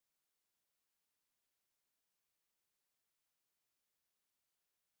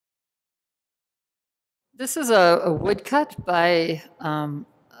This is a woodcut by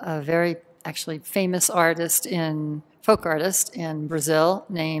a very actually famous artist folk artist in Brazil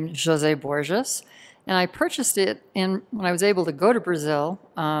named José Borges. And I purchased it when I was able to go to Brazil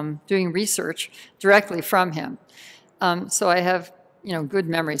doing research directly from him. So I have good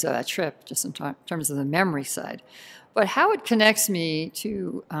memories of that trip, just in terms of the memory side. But how it connects me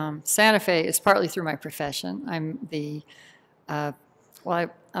to Santa Fe is partly through my profession. Uh,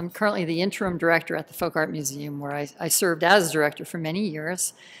 I'm currently the interim director at the Folk Art Museum, where I served as director for many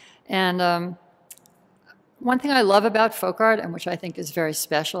years. And one thing I love about folk art, and which I think is very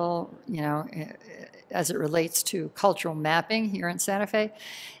special, as it relates to cultural mapping here in Santa Fe,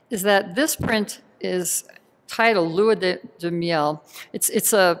 is that this print is titled Lua de Miel.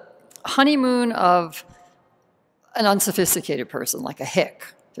 It's a honeymoon of an unsophisticated person, like a hick,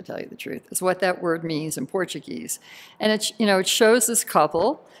 to tell you the truth, is what that word means in Portuguese. And it shows this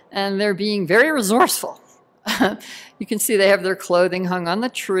couple, and they're being very resourceful. You can see they have their clothing hung on the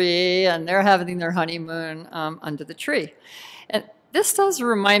tree, and they're having their honeymoon under the tree. And this does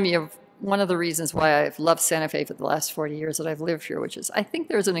remind me of one of the reasons why I've loved Santa Fe for the last 40 years that I've lived here, which is I think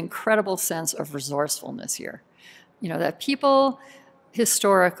there's an incredible sense of resourcefulness here. That people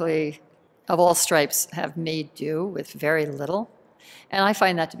historically of all stripes have made do with very little. And I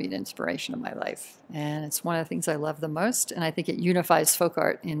find that to be an inspiration of my life. And it's one of the things I love the most, and I think it unifies folk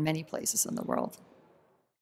art in many places in the world.